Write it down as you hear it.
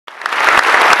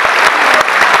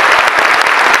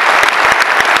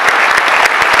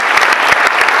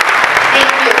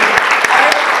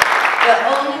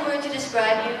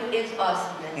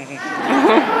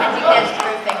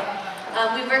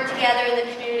worked together in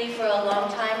the community for a long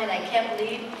time, and I can't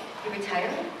believe you're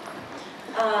retiring.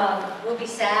 We'll be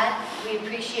sad. We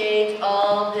appreciate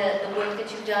all the work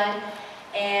that you've done,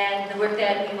 and the work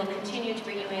that we will continue to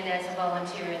bring you in as a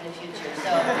volunteer in the future. So,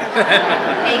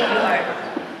 thank you, Art.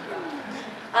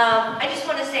 I just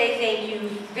want to say thank you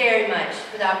very much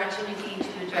for the opportunity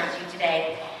to address you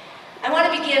today. I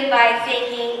want to begin by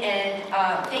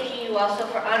thanking you also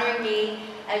for honoring me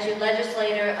as your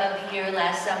legislator of the year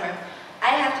last summer.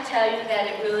 I have to tell you that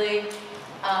it really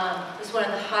was one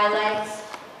of the highlights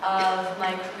of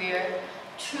my career.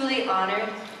 Truly honored.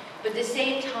 But at the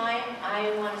same time,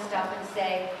 I want to stop and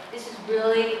say this is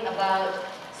really about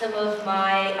some of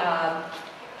my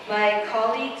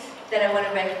colleagues that I want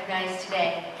to recognize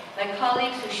today. My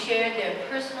colleagues who shared their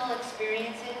personal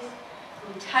experiences,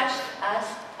 who touched us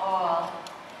all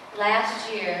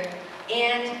last year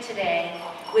and today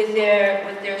with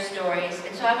their stories.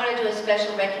 And so I want to do a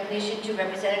special recognition to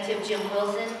Representative Jim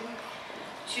Wilson,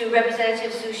 to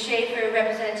Representative Sue Schaefer,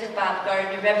 Representative Bob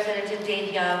Gardner, Representative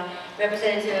Dave Young,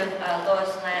 Representative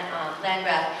Lois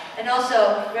Landgraf, and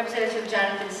also Representative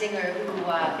Jonathan Singer,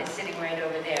 who is sitting right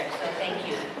over there. So thank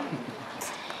you.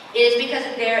 It is because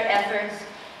of their efforts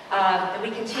that we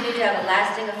continue to have a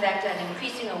lasting effect on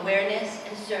increasing awareness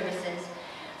and services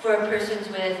for persons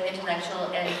with intellectual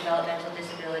and developmental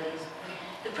disabilities.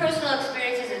 The personal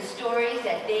experiences and stories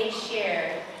that they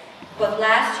shared both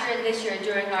last year and this year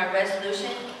during our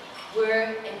resolution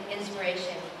were an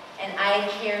inspiration, and I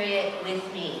carry it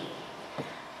with me.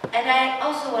 And I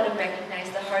also want to recognize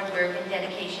the hard work and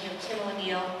dedication of Tim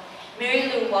O'Neill,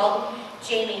 Mary Lou Walton,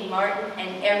 Jamie Martin,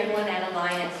 and everyone at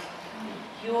Alliance.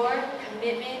 Your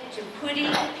commitment to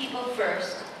putting people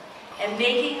first and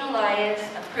making Alliance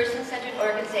a person-centered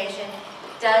organization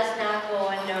does not go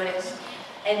unnoticed,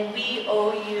 and we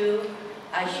owe you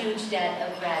a huge debt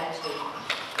of gratitude.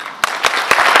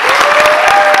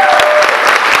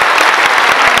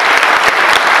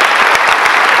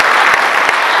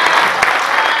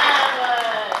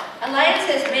 Alliance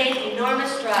has made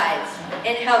enormous strides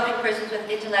in helping persons with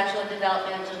intellectual and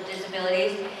developmental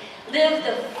disabilities live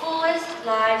the fullest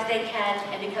lives they can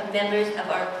and become members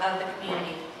of the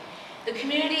community. The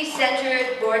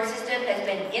community-centered board system has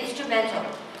been instrumental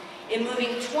in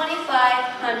moving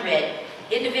 2,500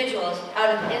 individuals out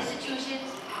of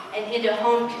institutions and into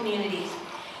home communities.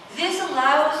 This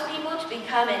allows people to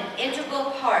become an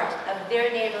integral part of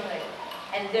their neighborhood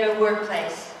and their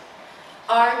workplace.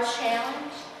 Our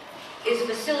challenge is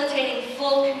facilitating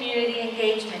full community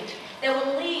engagement that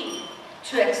will lead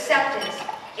to acceptance,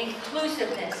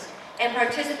 inclusiveness, and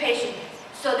participation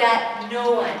so that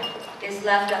no one is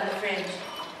left on the fringe.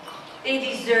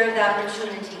 They deserve the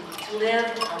opportunity to live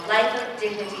a life of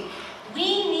dignity.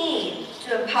 We need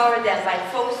to empower them by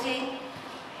focusing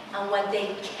on what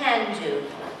they can do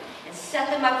and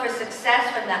set them up for success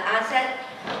from the onset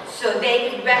so they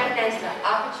can recognize the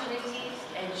opportunities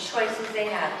and choices they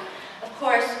have. Of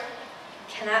course,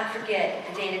 cannot forget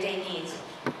the day-to-day needs,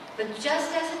 but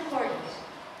just as important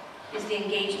is the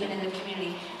engagement in the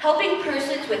community. Helping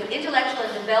persons with intellectual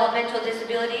and developmental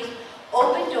disabilities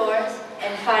open doors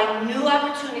and find new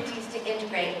opportunities to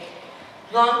integrate.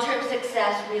 Long-term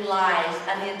success relies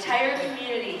on the entire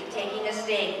community taking a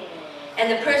stake,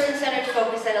 and the person-centered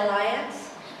focus at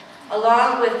Alliance,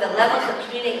 along with the levels of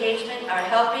community engagement, are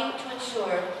helping to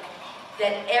ensure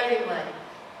that everyone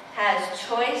has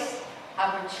choice,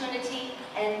 opportunity,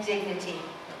 and dignity.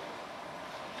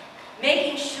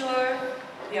 Making sure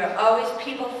we are always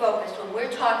people-focused when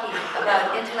we're talking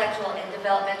about intellectual and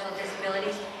developmental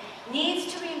disabilities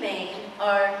needs to remain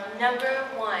our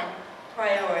 #1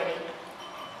 priority.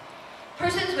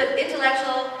 Persons with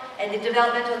intellectual and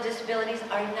developmental disabilities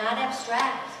are not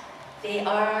abstract. They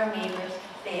are our neighbors.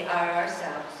 They are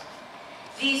ourselves.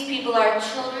 These people are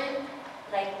children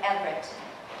like Everett,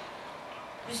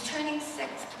 who's turning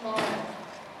 6 tomorrow.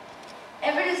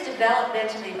 Everett is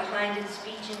developmentally behind in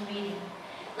speech and reading.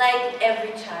 Like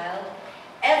every child,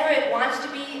 Everett wants to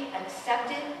be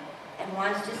accepted and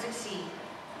wants to succeed.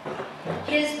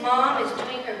 His mom is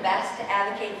doing her best to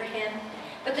advocate for him,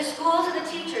 but the schools and the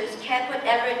teachers can't put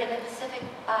Everett in a specific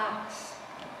box,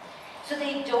 so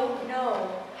they don't know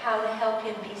how to help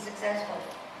him be successful.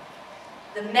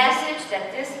 The message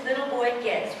that this little boy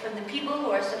gets from the people who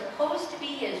are supposed to be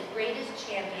his greatest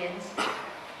champions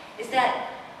is that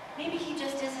maybe he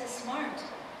just isn't smart,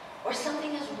 or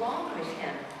something is wrong with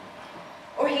him,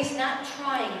 or he's not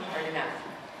trying hard enough.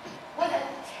 What a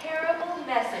terrible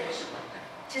message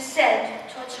to send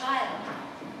to a child.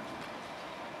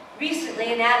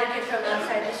 Recently, an advocate from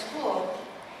outside the school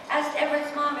asked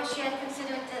Everett's mom if she had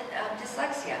considered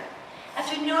dyslexia,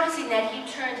 After noticing that, he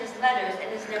turned his letters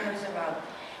and his numbers around.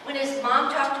 When his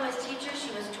mom talked to his teacher,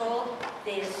 she was told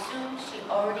they assumed she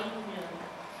already knew.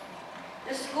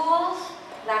 The schools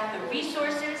lack the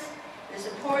resources, the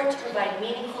support to provide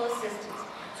meaningful assistance.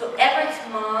 So Everett's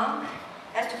mom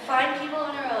has to find people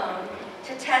on her own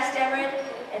to test Everett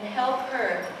and help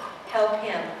her help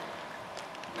him.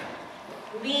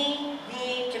 We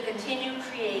need to continue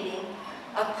creating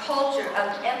a culture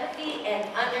of empathy and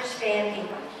understanding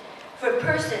for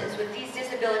persons with these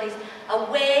disabilities,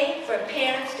 a way for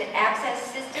parents to access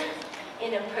systems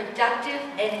in a productive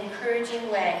and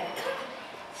encouraging way.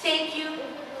 Thank you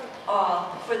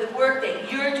all for the work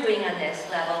that you're doing on this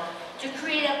level to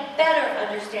create a better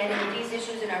understanding of these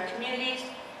issues in our communities,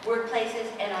 workplaces,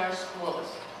 and our schools.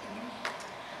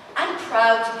 I'm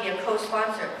proud to be a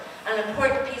co-sponsor on an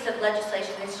important piece of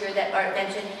legislation this year that Art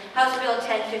mentioned, House Bill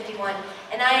 1051,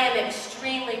 and I am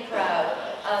extremely proud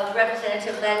of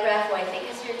Representative Landgraf, who I think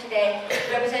is here today,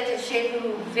 Representative Schaefer,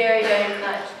 who very, very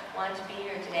much wanted to be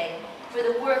here today, for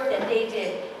the work that they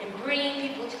did in bringing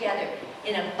people together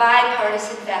in a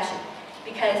bipartisan fashion,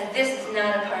 because this is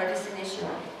not a partisan issue.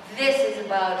 This is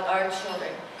about our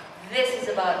children. This is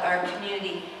about our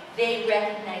community. They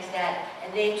recognize that,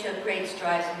 and they took great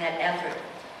strides in that effort.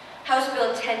 House Bill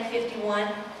 1051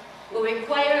 will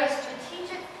require a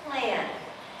strategic plan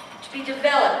to be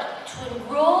developed to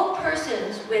enroll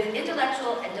persons with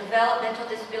intellectual and developmental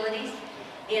disabilities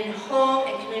in home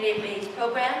and community-based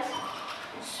programs,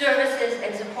 services,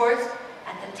 and supports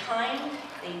at the time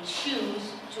they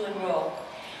choose to enroll.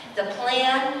 The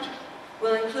plan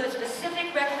will include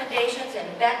specific recommendations and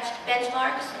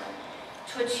benchmarks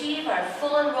to achieve our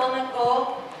full enrollment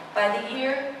goal by the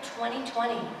year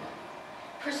 2020.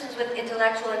 Persons with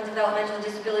intellectual and developmental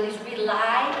disabilities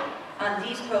rely on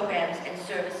these programs and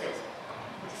services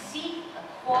to seek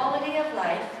a quality of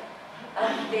life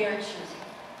of their choosing.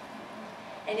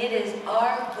 And it is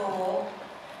our goal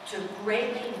to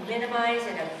greatly minimize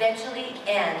and eventually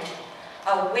end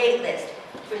a wait list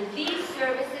for these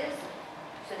services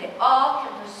so they all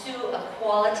can pursue a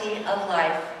quality of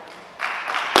life.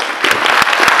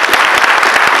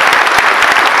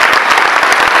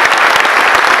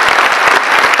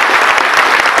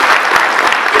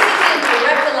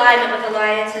 With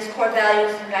Alliance's core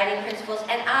values and guiding principles,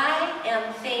 and I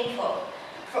am thankful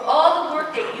for all the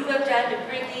work that you have done to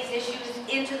bring these issues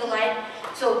into the light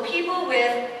so people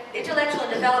with intellectual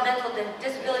and developmental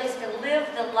disabilities can live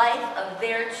the life of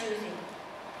their choosing.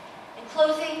 In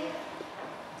closing,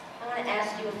 I want to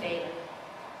ask you a favor,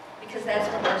 because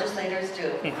that's what legislators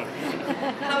do.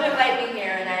 Come invite me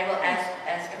here and I will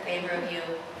ask a favor of you.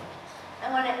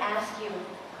 I want to ask you,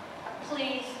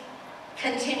 please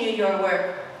continue your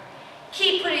work.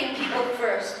 Keep putting people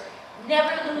first.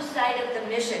 Never lose sight of the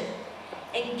mission.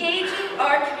 Engaging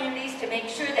our communities to make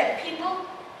sure that people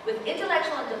with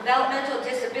intellectual and developmental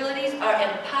disabilities are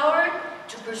empowered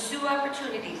to pursue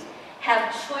opportunities,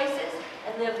 have choices,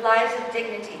 and live lives of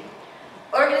dignity.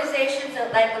 Organizations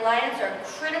like Alliance are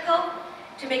critical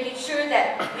to making sure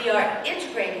that we are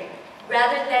integrating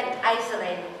rather than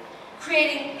isolating,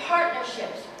 creating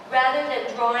partnerships rather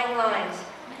than drawing lines,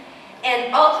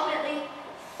 and ultimately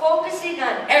focusing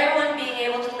on everyone being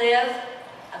able to live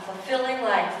a fulfilling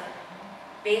life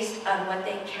based on what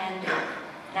they can do,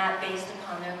 not based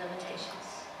upon their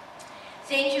limitations.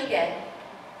 Thank you again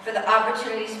for the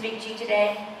opportunity to speak to you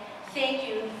today. Thank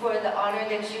you for the honor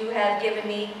that you have given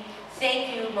me.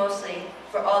 Thank you mostly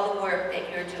for all the work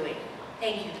that you're doing.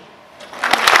 Thank you.